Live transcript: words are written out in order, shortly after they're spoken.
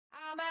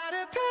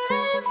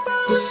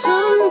The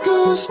sun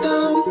goes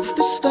down,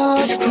 the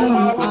stars come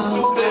out.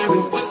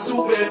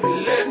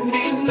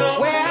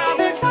 Where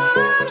the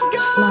times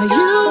go, my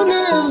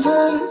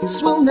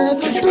universe will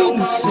never be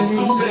the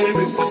same.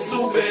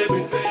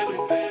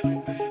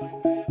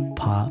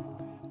 Pop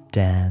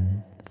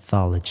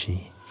Danthology.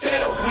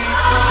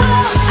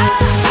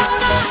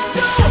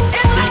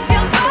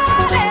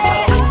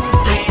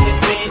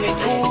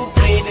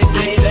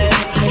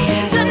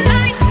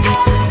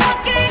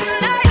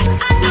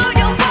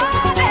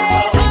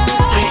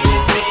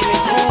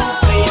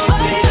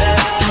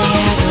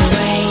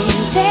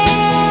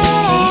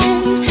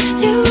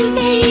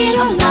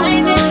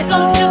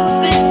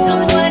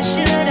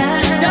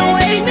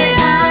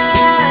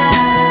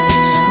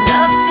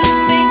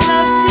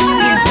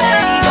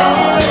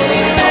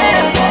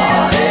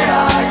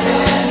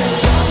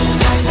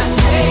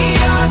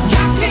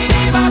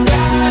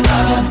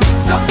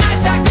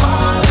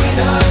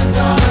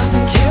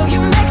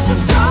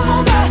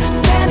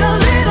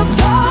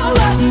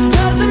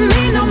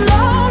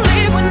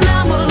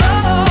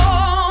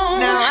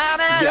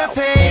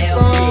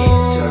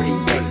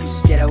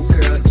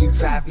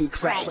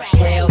 Crack.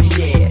 Hell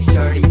yeah,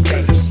 dirty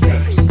bass.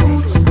 Let's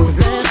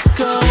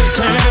go.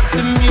 Turn up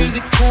the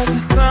music 'cause the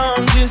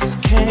song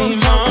just came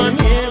on.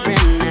 Here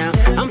and now,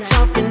 I'm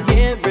talking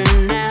here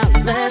and now.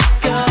 Let's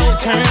go.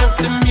 Turn up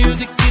the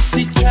music if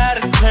they try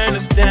to turn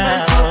us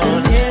down. I'm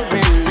talking here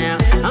and now,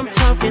 I'm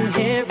talking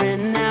here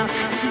and now.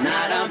 It's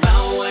not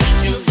about what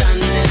you've done,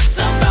 it's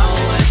about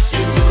what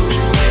you do.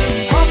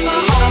 Cross my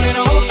heart and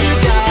I hope you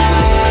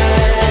die.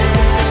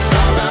 It's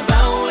all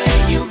about where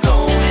you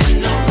going,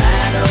 no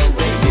matter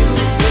where you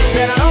been.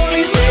 And I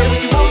only stay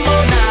with you one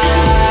more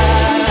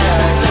night.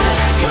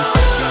 Let's go.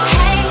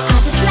 Hey, I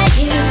just met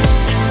you,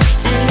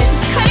 and this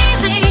is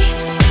crazy,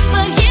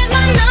 but here's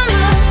my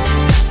number,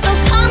 so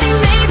call me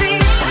maybe.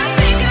 I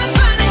think I've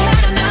finally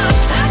had enough.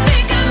 I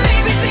think I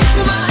maybe think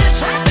too much.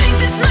 I think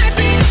this might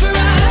be it for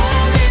us.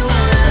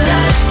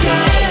 Let's go.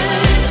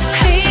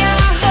 Hey, I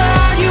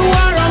heard you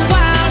were a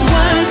wild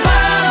one,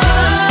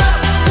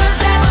 'cause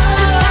that's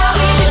just how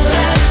we do.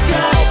 Let's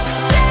go.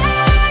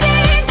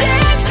 Daddy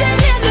dancing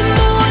in the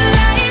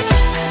moonlight,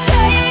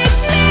 take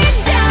me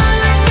down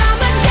like I'm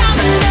a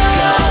domino.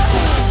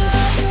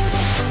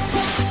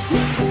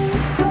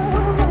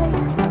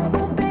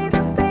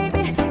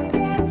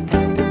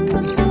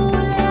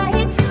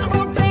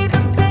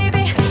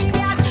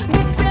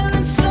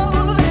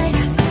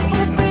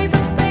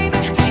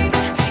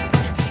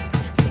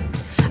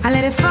 I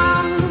let it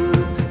fall,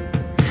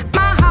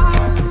 my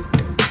heart,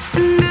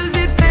 and as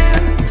it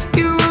fell,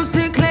 you rose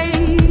to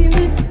claim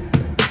it.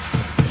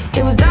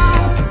 It was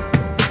dark,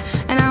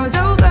 and I was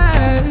over,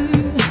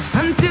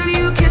 until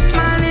you kissed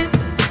my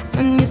lips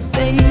and you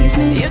saved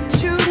me. You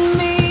chewed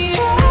me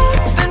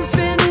up and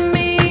spit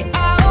me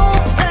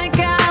out like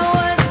I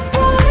was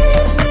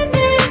poison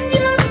in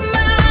your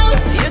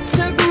mouth. You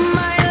took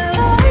my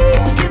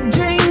life, you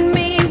drained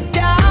me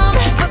down,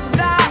 but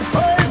that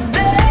was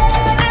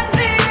then and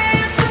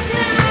this is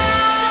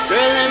now.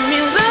 Girl, let me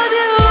love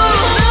you.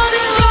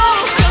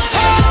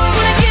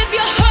 Wanna give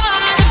your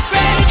heart a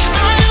break.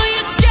 I know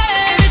you're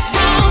scared it's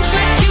wrong,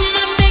 like you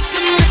might make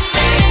a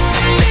mistake.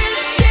 This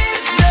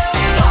is the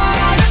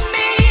part of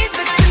me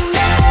that you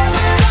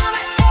never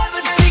gonna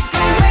ever take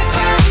away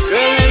from me.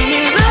 Girl, let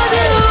me love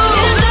you.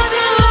 There's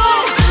no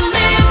life to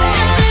live,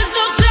 and there's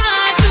no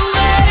time to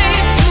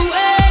waste.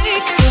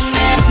 So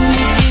let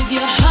me give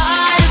your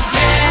heart a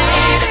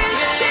break.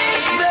 This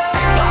is the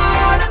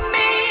part of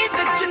me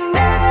that you're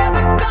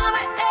never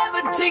gonna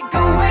ever take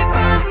away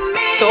from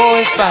me. So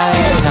if by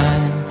the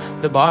time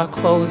the bar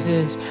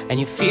closes and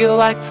you feel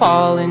like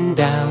falling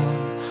down,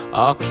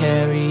 I'll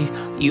carry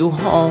you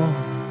home.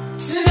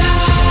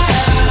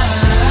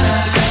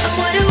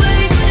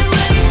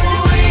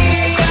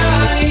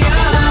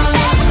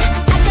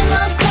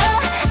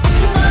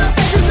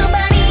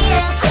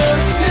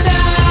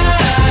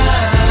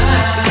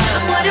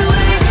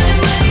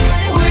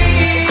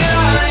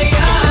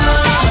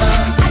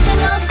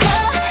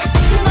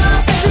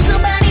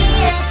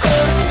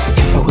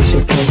 If I was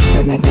your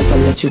girlfriend, I'd never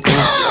let you go. I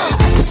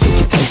could take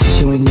you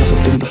places you ain't never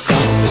been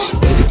before.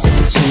 Baby, take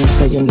a chance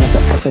so you'll never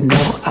ever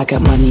know. I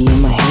got money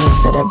in my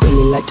hands that I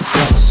really like to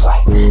blow.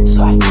 Swipe,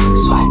 swipe,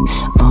 swipe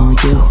on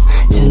you.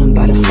 Chilling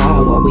by the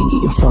fire while we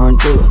eating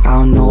fondue. I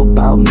don't know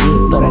about me,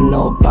 but I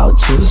know about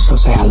you. So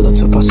say hello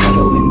to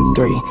falsetto in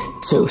 3,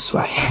 2,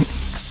 swipe.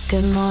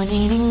 Good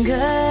morning and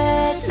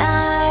good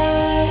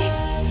night.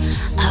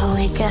 I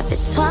wake up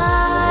at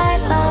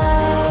twilight.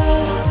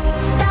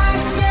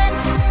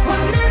 Starships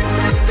were meant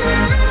to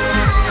fly.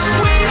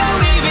 We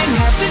don't even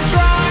have to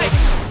try.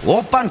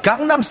 Open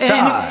Gangnam Style.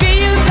 And it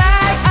feels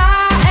like I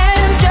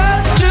am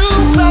just too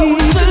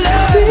close to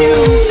love you.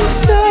 As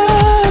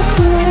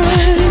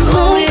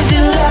long as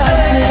you love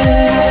me.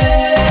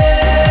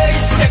 Hey,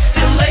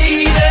 sexy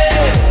lady.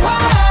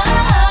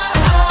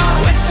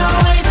 It's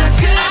always a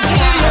good I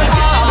hear your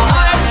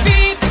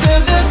heartbeat to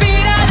the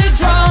beat of the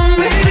drum.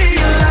 See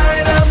you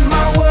light up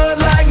my world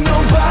like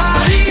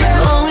nobody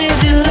else. As long as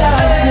you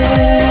love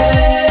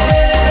me.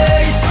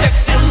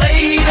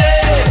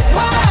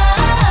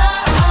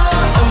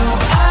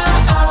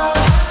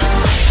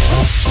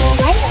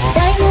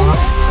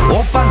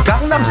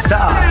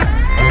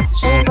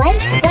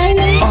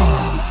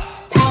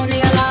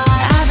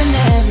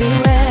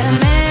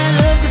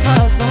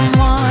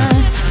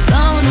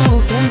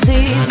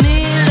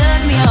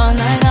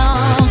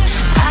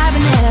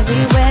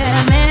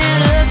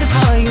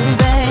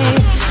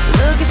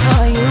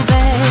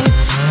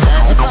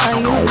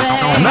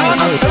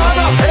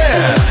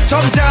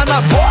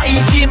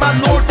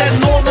 남자이지만 놀 땐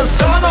노는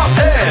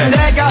선어해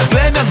내가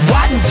되면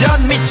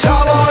완전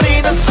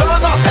미쳐버리는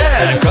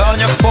선어해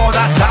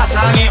근육보다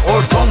사상이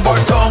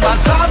울퉁불퉁한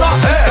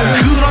선어해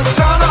그런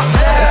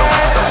선어해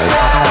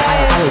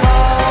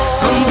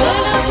I'm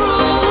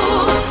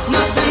bulletproof,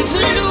 nothing to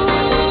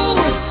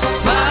lose.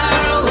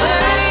 Far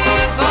away,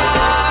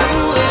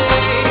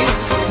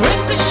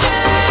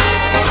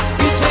 ricochet.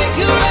 You take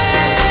your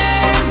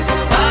aim.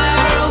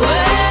 Far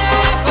away.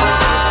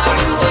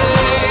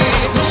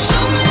 You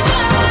shoot me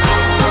down,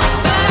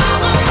 but I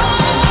won't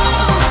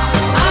fall.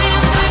 I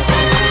am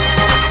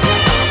titanium.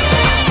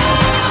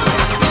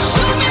 You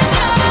shoot me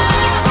down,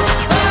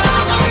 but I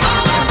won't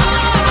fall.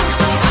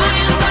 I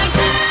am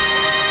titanium.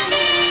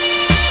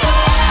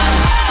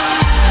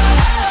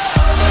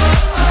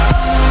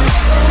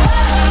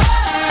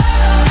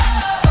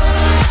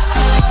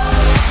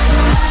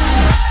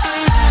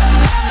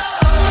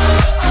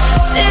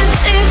 This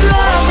is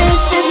love,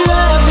 this is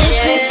love, this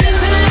is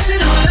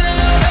international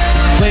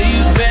love. Where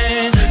you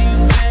been?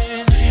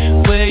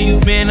 Where you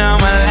been all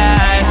my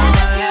life?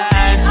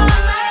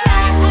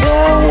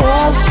 There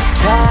was a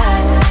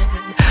time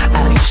I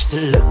used to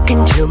look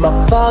into my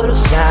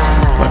father's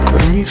eyes. Like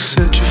when you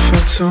said you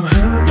felt so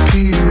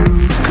happy you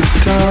could